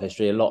not a lot of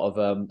history, a lot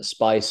of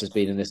spice has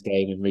been in this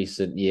game in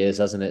recent years,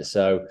 hasn't it?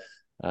 So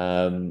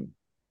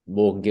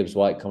Morgan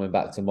Gibbs-White coming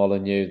back to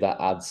Molineux, that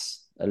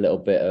adds a little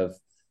bit of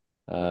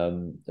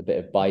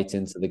bite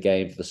into the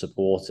game for the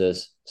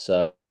supporters.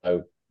 So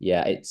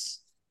yeah, it's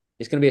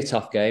going to be a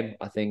tough game.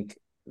 I think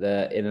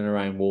they're in and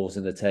around Wolves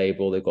in the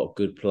table. They've got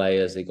good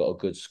players. They've got a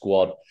good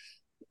squad.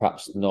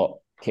 Perhaps not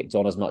kicked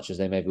on as much as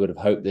they maybe would have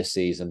hoped this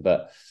season,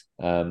 but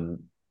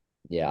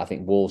I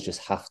think Wolves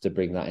just have to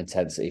bring that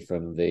intensity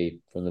from the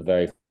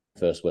very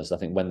first whistle. I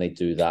think when they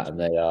do that and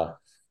they are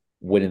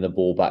winning the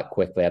ball back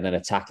quickly and then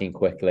attacking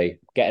quickly,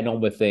 getting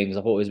on with things.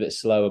 I thought it was a bit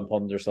slow and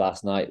ponderous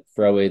last night.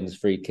 Throw-ins,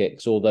 free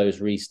kicks, all those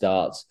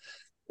restarts,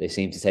 they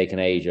seem to take an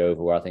age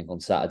over, where I think on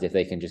Saturday, if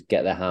they can just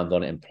get their hand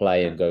on it and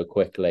play and go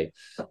quickly.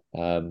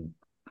 And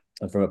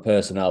from a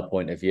personnel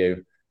point of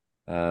view,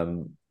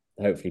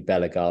 hopefully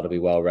Bellegarde will be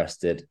well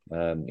rested.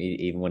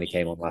 Even when he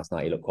came on last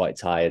night, he looked quite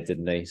tired,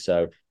 didn't he?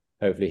 So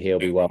hopefully he'll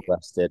be well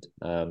rested.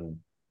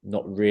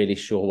 Not really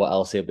sure what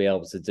else he'll be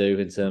able to do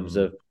in terms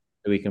of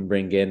who he can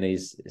bring in.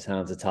 His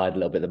hands are tied a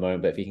little bit at the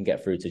moment, but if he can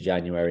get through to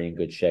January in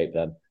good shape,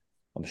 then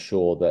I'm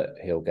sure that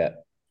he'll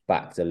get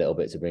backed a little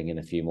bit to bring in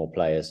a few more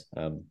players.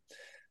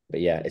 But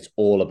yeah, it's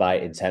all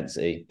about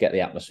intensity, get the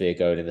atmosphere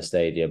going in the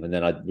stadium. And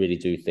then I really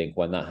do think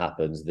when that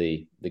happens,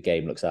 the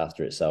game looks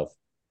after itself.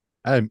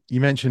 You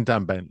mentioned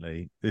Dan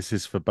Bentley. This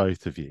is for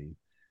both of you.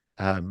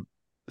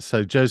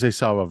 So Jose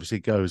Sarr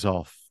obviously goes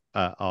off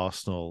at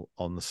Arsenal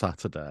on the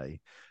Saturday.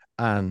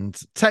 And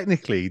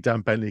technically, Dan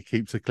Bentley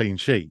keeps a clean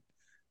sheet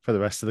for the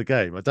rest of the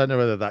game. I don't know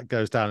whether that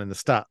goes down in the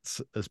stats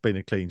as being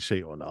a clean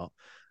sheet or not.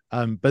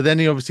 But then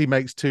he obviously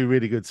makes 2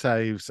 really good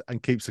saves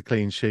and keeps a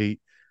clean sheet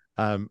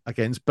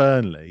against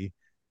Burnley.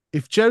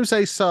 If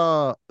Jose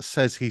Sarr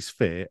says he's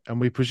fit, and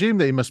we presume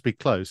that he must be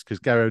close because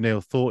Gary O'Neill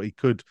thought he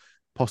could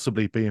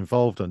possibly be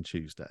involved on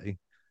Tuesday,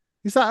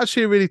 is that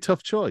actually a really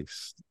tough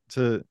choice?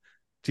 Do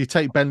you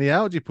take Bentley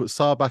out? Do you put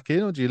Sarr back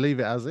in, or do you leave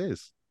it as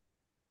is?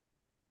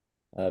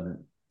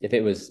 If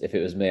it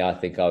was me, I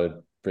think I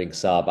would bring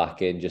Sarr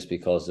back in just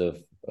because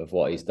of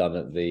what he's done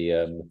at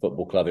the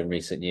football club in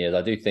recent years.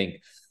 I do think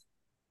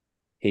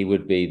he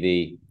would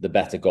be the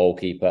better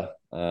goalkeeper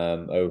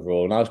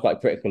overall. And I was quite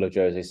critical of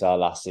Jose Sarr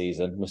last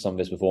season with some of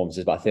his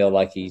performances, but I feel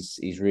like he's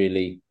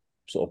really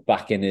sort of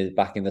back in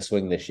the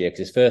swing this year,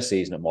 because his first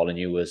season at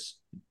Molineux was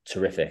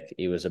terrific.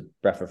 He was a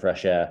breath of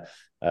fresh air,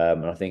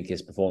 and I think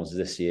his performances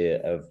this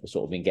year have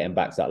sort of been getting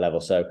back to that level.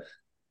 So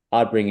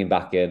I'd bring him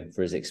back in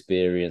for his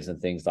experience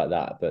and things like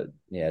that. But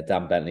yeah,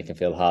 Dan Bentley can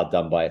feel hard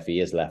done by if he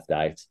is left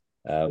out.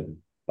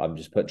 I'm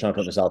just trying to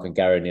put myself in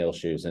Gary Neal's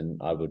shoes, and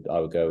I would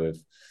go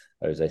with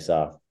Jose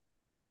Sarr.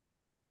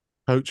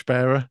 Coach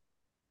Berra?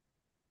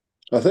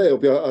 I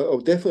think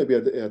it'll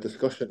definitely be a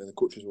discussion that the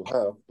coaches will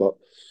have. But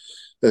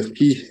if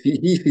he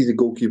sees the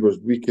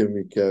goalkeepers week in,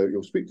 week out,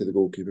 you'll speak to the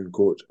goalkeeping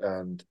coach,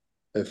 and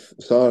if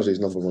Sarr's his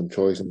number one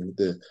choice and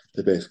the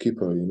best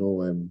keeper,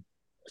 he'll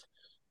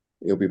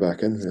be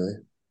back in, really.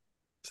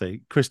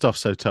 See, Christoph's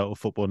so total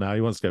football now.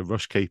 He wants to go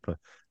rush keeper.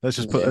 Let's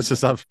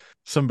just have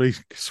somebody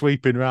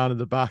sweeping around in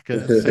the back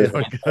and see how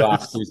it goes.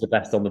 Ask who's the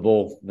best on the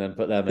ball, and then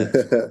put them in.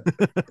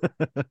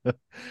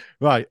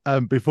 Right.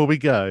 Before we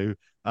go,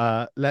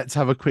 let's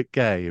have a quick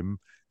game.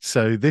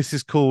 So this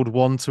is called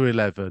 1 to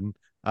 11.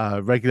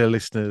 Regular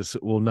listeners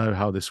will know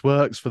how this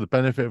works. For the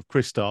benefit of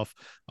Christophe,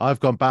 I've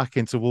gone back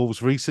into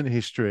Wolves' recent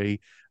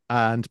history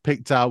and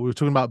picked out. We were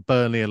talking about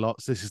Burnley a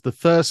lot. So this is the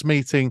first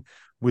meeting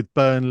with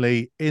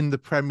Burnley in the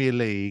Premier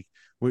League,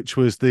 which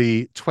was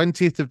the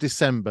 20th of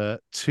December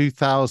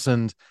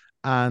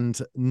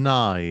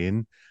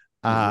 2009.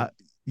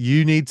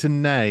 You need to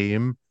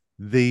name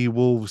the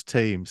Wolves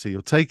team. So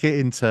you'll take it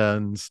in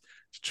turns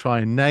to try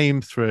and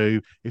name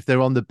through. If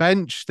they're on the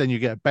bench, then you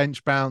get a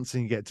bench bounce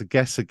and you get to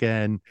guess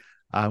again.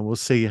 And we'll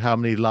see how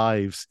many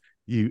lives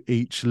you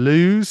each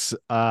lose.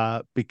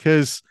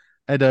 Because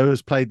Edo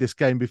has played this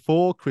game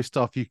before,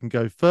 Christophe, you can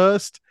go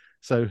first.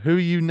 So who are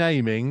you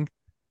naming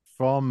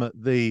from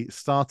the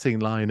starting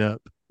lineup?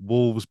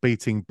 Wolves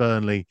beating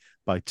Burnley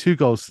by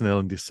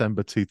 2-0 in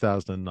December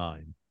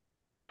 2009.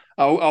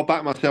 I'll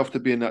back myself to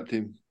be in that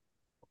team.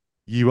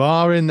 You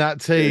are in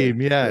that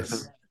team,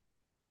 yes.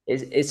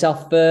 It's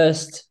our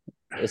first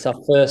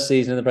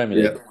season in the Premier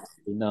League.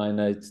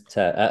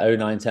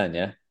 09-10,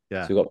 yeah?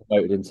 Yeah. So we got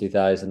promoted in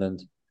 2000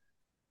 and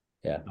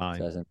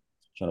 2000.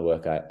 Trying to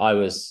work out.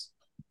 I'm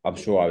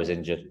sure I was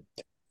injured.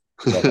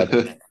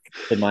 I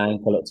did my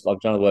ankle I'm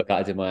trying to work out.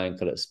 I did my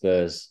ankle at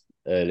Spurs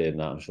earlier than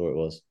that. I'm sure it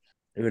was.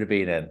 Who would have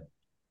been in?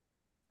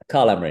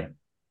 Carl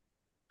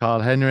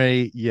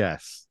Henry,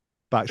 yes.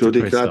 Back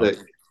Jody to Christophe.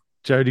 Craddock.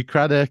 Jody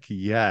Craddock,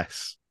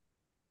 yes.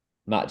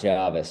 Matt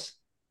Jarvis,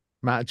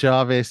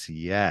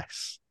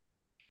 yes.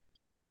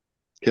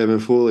 Kevin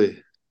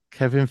Foley,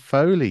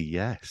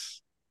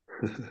 yes.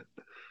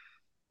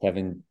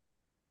 Kevin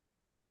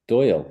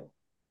Doyle.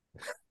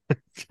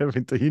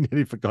 Kevin, you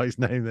nearly forgot his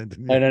name then,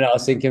 didn't you? No. I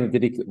was thinking,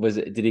 did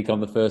he come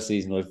the first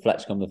season or did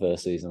Fletch come the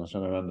first season? I was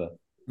trying to remember.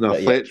 No,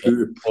 Fletch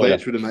would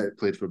have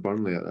played for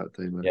Burnley at that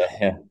time.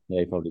 Yeah,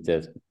 he probably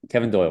did.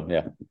 Kevin Doyle,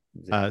 yeah.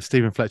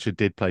 Stephen Fletcher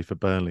did play for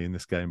Burnley in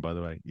this game, by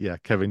the way. Yeah,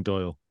 Kevin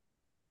Doyle.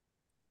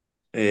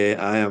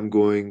 I am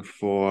going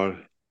for,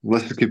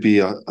 unless it could be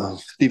a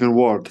Stephen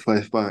Ward,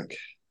 left back.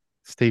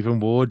 Stephen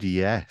Ward,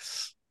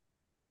 yes.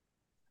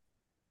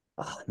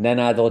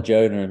 Nenad or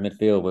Jonah in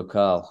midfield with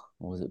Carl.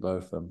 Or was it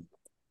both of them?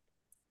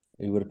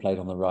 Who would have played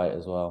on the right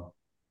as well?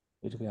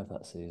 Who did we have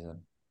that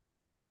season?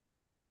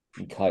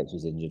 Kites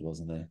was injured,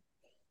 wasn't he?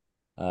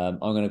 I'm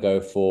going to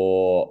go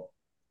for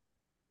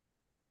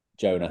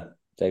Jonah,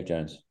 Dave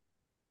Jones.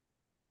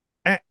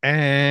 It's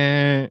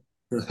the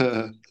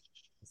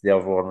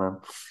other one, man.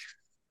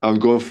 I'm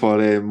going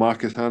for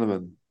Marcus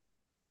Hanneman.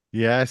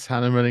 Yes,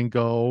 Hanneman in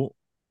goal.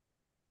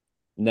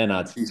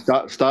 Nenad. He's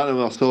starting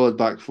with a solid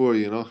back four,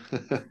 you know.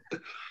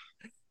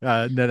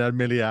 Nenad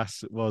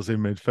Milias was in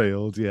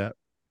midfield, yeah.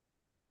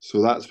 So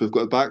we've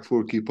got a back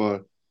four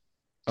keeper.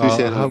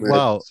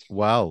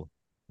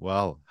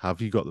 Well,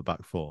 have you got the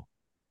back four?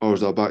 Or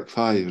is that back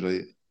five,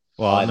 right?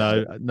 Well,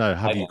 no.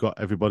 Have you got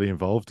everybody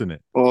involved in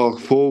it? Oh,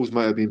 Foles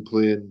might have been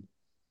playing.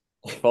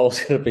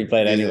 Foles could have been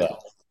playing anywhere.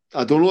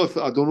 I don't know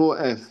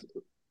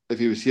if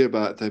he was here by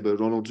that time, but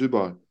Ronald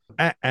Zubar.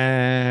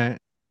 That's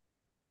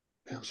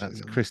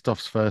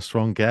Christophe's first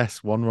wrong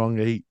guess. One wrong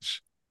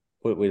each.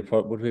 Would we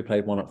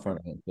played one up front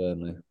against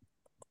Burnley?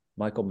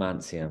 Michael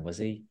Mancian, was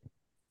he?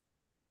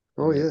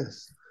 Oh,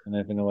 yes.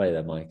 Moving away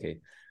there, Mikey.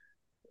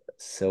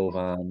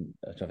 Sylvan,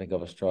 I think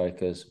other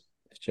strikers.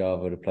 If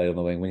Java would have played on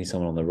the wing, we need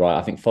someone on the right.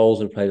 I think Foles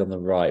would have played on the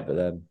right, but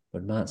then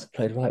would Mance have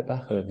played right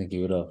back? I don't think he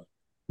would have.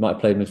 Might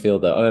have played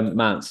midfield though.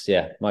 Mance,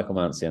 yeah, Michael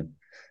Mancian.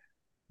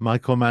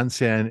 Michael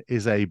Mancian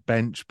is a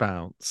bench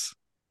bounce.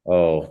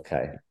 Oh,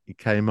 okay. He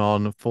came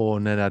on for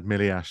Nenad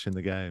Milias in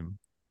the game.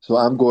 So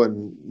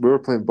we were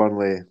playing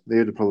Burnley. They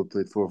would have probably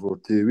played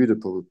 4-4-2. We'd have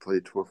probably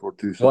played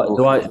 4-4-2. So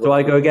do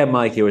I go again,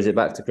 Mikey, or is it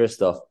back to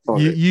Christophe?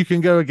 You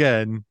can go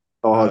again.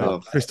 No.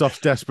 Christophe's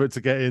desperate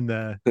to get in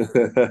there.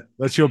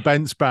 That's your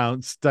bench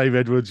bounce. Dave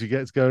Edwards, you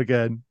get to go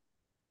again.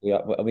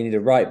 We need a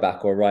right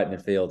back or a right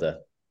midfielder,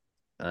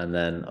 and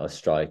then a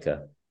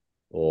striker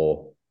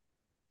or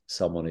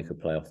someone who could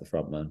play off the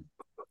front man.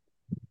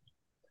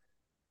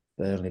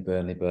 Burnley.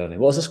 What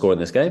was the score in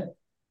this game?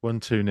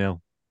 1-2-0.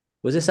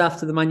 Was this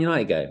after the Man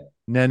United game?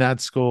 Nenad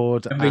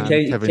scored and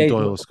Kevin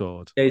Doyle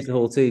scored. Changed the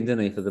whole team,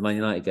 didn't he, for the Man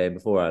United game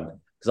beforehand?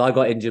 Because I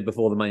got injured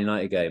before the Man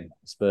United game,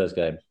 Spurs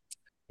game.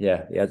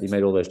 Yeah, he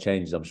made all those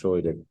changes, I'm sure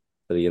he did,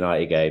 for the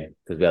United game,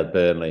 because we had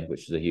Burnley,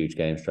 which was a huge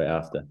game straight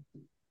after.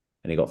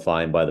 And he got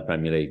fined by the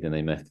Premier League, didn't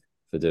he, Mick,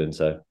 for doing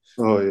so?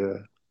 Oh, yeah.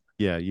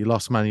 Yeah, you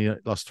lost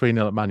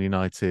 3-0 at Man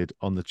United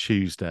on the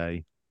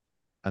Tuesday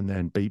and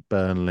then beat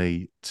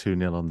Burnley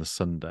 2-0 on the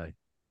Sunday.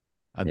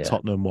 And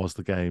Tottenham was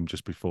the game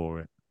just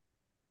before it.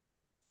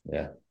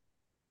 Yeah.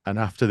 And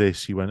after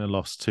this, you went and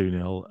lost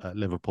 2-0 at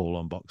Liverpool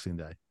on Boxing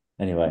Day.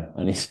 Anyway,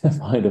 I need to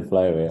find a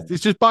player here.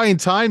 It's just buying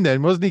time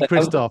then, wasn't he,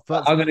 Christophe?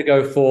 I'm going to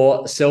go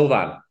for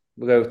Sylvan.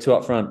 We'll go 2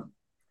 up front.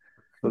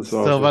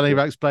 Sylvan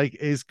Ibaks Blake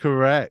is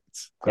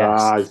correct.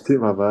 Yes. You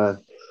took my man.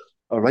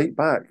 a right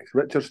back,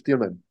 Richard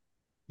Stearman.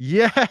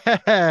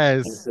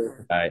 Yes,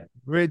 Right.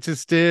 Richard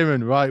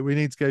Stearman. Right, we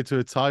need to go to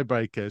a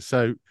tiebreaker.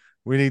 So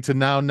we need to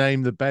now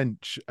name the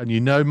bench, and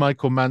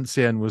Michael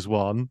Mancien was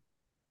one.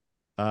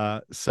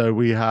 So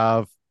we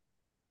have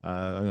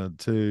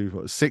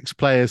 6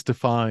 players to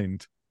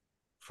find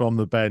from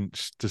the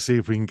bench to see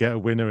if we can get a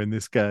winner in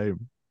this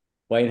game.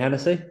 Wayne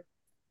Hennessy?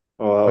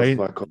 Oh, that was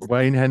my call.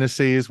 Wayne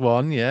Hennessy is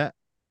one, yeah.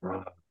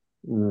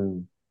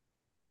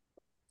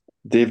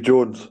 Dave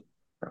Jones.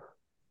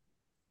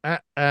 He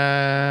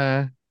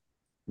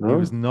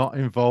was not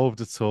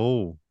involved at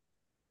all.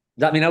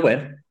 Does that mean I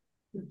win?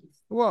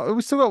 Well,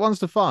 we still got ones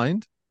to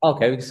find.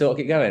 Okay, we can sort of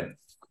keep going.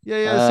 Yeah,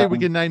 let's see if we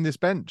can name this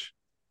bench.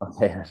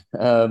 Okay.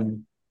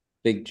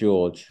 Big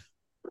George.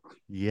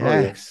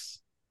 Yes.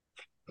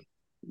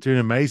 Doing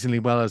amazingly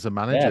well as a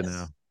manager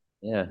now.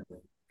 Yeah.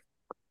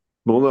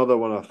 The only other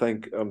one I'm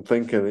thinking, I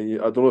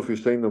don't know if you've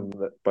seen them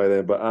by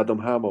then, but Adam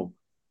Hamill.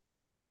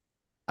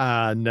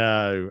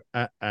 No.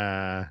 Good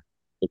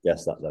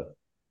guess that, though.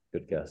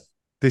 Good guess.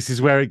 This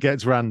is where it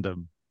gets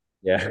random.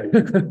 Yeah.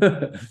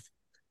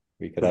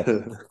 We could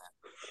have.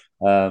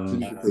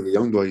 The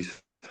young boys.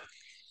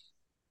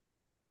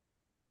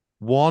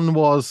 One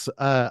was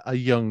a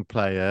young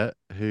player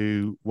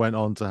who went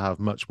on to have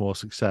much more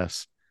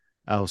success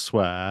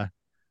elsewhere.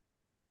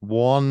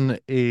 One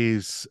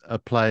is a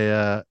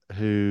player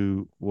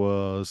who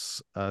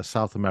was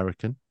South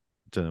American.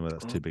 Don't know whether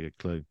that's too big a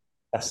clue.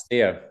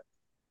 Castillo.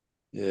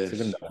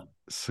 Yes.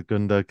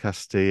 Segundo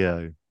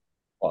Castillo.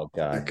 What a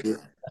guy.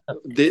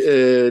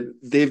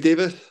 Dave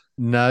Davis?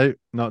 No,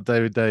 not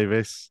David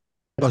Davis.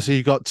 Oh, so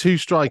you've got 2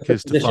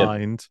 strikers to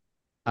find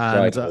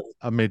and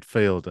a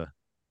midfielder.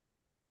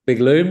 Big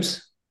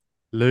Looms?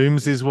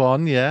 Looms is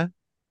one, yeah.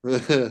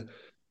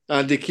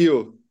 Andy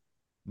Keogh?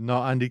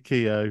 Not Andy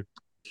Keogh.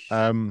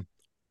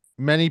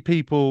 Many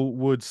people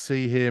would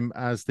see him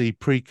as the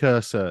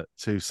precursor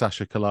to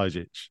Sasha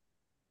Kalajic.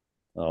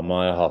 Oh,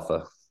 Maya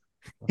Hoffa.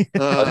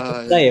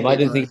 I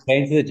didn't think he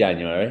came to the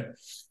January.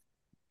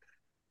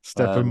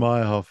 Stefan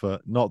Meyerhofer.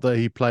 Not that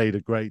he played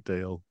a great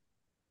deal.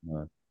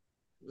 No.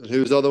 And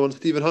who was the other one?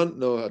 Stephen Hunt?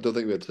 No, I don't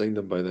think we had signed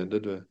him by then,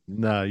 did we?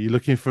 No, you're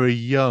looking for a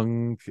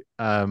young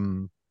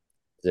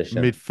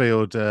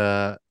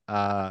midfielder,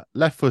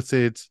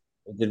 left-footed.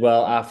 He did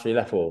well after he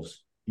left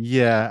Wolves.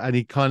 Yeah, and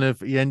he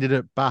ended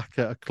up back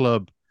at a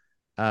club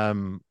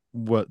that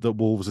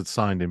Wolves had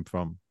signed him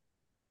from.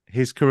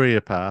 His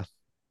career path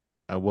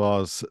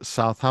was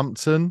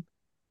Southampton,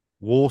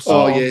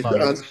 Warsaw. Oh, yes,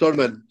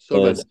 Surman.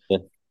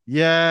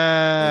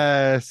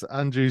 Yes,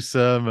 Andrew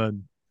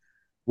Surman.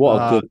 What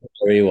a good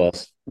player he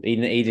was. He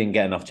didn't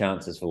get enough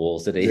chances for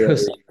Wolves, did he? Yeah, He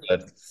was so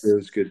good. It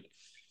was good.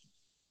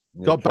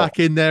 Got back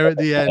in there at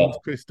the end,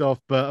 Christophe,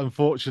 but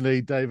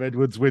unfortunately, Dave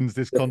Edwards wins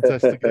this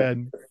contest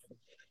again.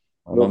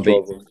 No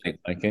problem.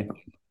 Thank you.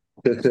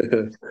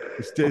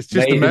 It's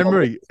just a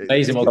memory.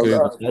 Amazing what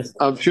Google says.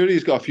 I'm sure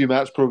he's got a few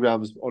match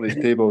programs on his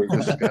table.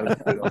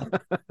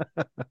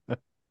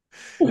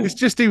 It's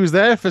just he was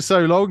there for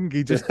so long.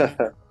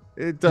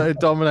 It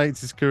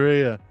dominates his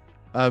career.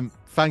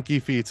 Thank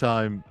you for your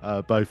time,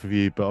 both of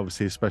you, but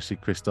obviously especially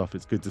Christophe.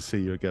 It's good to see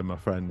you again, my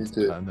friend.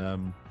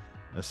 And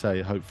I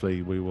say,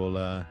 hopefully we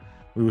will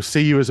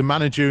see you as a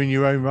manager in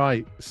your own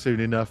right soon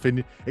enough,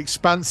 in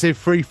expansive,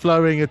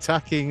 free-flowing,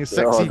 attacking,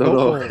 sexy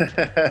football.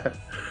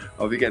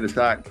 I'll be getting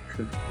attacked.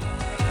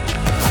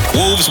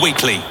 Wolves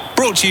Weekly,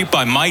 brought to you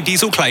by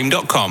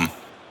MyDieselClaim.com.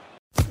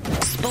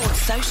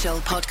 Sports Social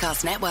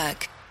Podcast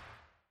Network.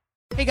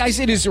 Hey guys,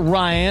 it is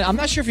Ryan. I'm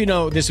not sure if you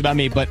know this about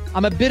me, but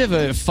I'm a bit of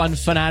a fun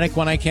fanatic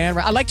when I can.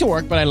 I like to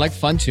work, but I like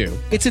fun too.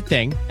 It's a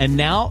thing. And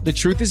now the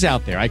truth is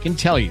out there. I can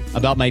tell you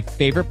about my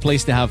favorite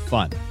place to have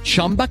fun.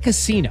 Chumba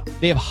Casino.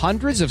 They have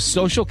hundreds of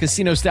social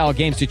casino style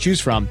games to choose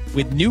from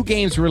with new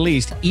games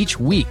released each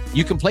week.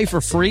 You can play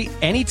for free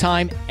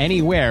anytime,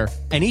 anywhere.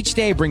 And each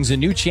day brings a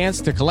new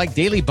chance to collect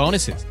daily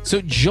bonuses. So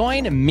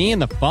join me in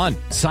the fun.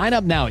 Sign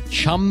up now at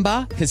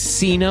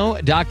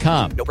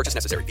ChumbaCasino.com. No purchase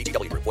necessary.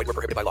 VGW Group. Void where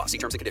prohibited by law. See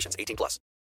terms and conditions. 18+.